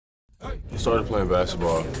I started playing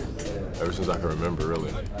basketball ever since I can remember,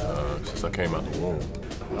 really, since I came out the womb.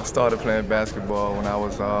 I started playing basketball when I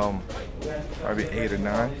was probably 8 or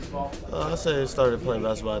 9. I say I started playing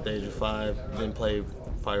basketball at the age of 5, then played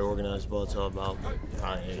fire organized ball until about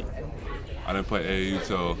probably 8. I didn't play AAU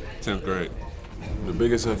till 10th grade. The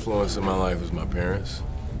biggest influence in my life was my parents.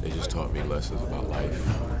 They just taught me lessons about life,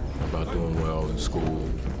 about doing well in school,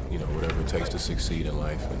 you know, whatever it takes to succeed in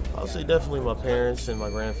life. I'll say definitely my parents and my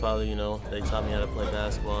grandfather, you know, they taught me how to play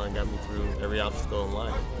basketball and got me through every obstacle in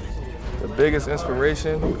life. The biggest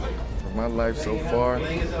inspiration of my life so far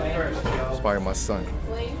is probably my son.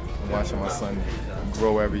 I'm watching my son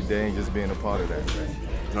grow every day and just being a part of that.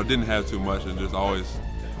 You know, didn't have too much and just always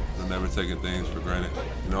never taking things for granted.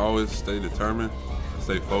 You know, always stay determined,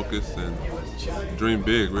 stay focused, and dream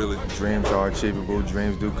big, really. Dreams are achievable,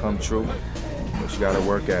 dreams do come true, but you gotta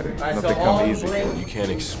work at it. Nothing comes easy. You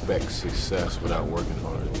can't expect success without working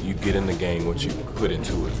hard. You get in the game what you put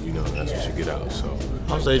into it, you know, that's what you get out, so.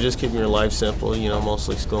 I'll say just keeping your life simple, you know,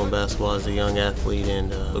 mostly school and basketball as a young athlete,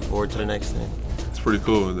 and look forward to the next thing. It's pretty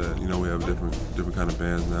cool that, you know, we have different kind of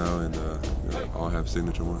bands now, and you know, all have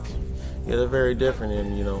signature ones. Yeah, they're very different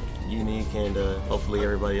and, you know, unique, and hopefully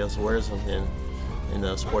everybody else wears them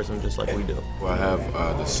and supports them just like we do. Well, I have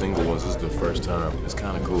the single ones. This is the first time. It's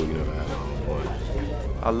kind of cool, you know, to have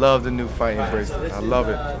one. I love the new Phiten bracelet. I love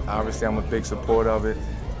it. Obviously, I'm a big supporter of it.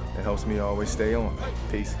 It helps me always stay on.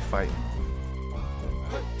 Peace, fighting.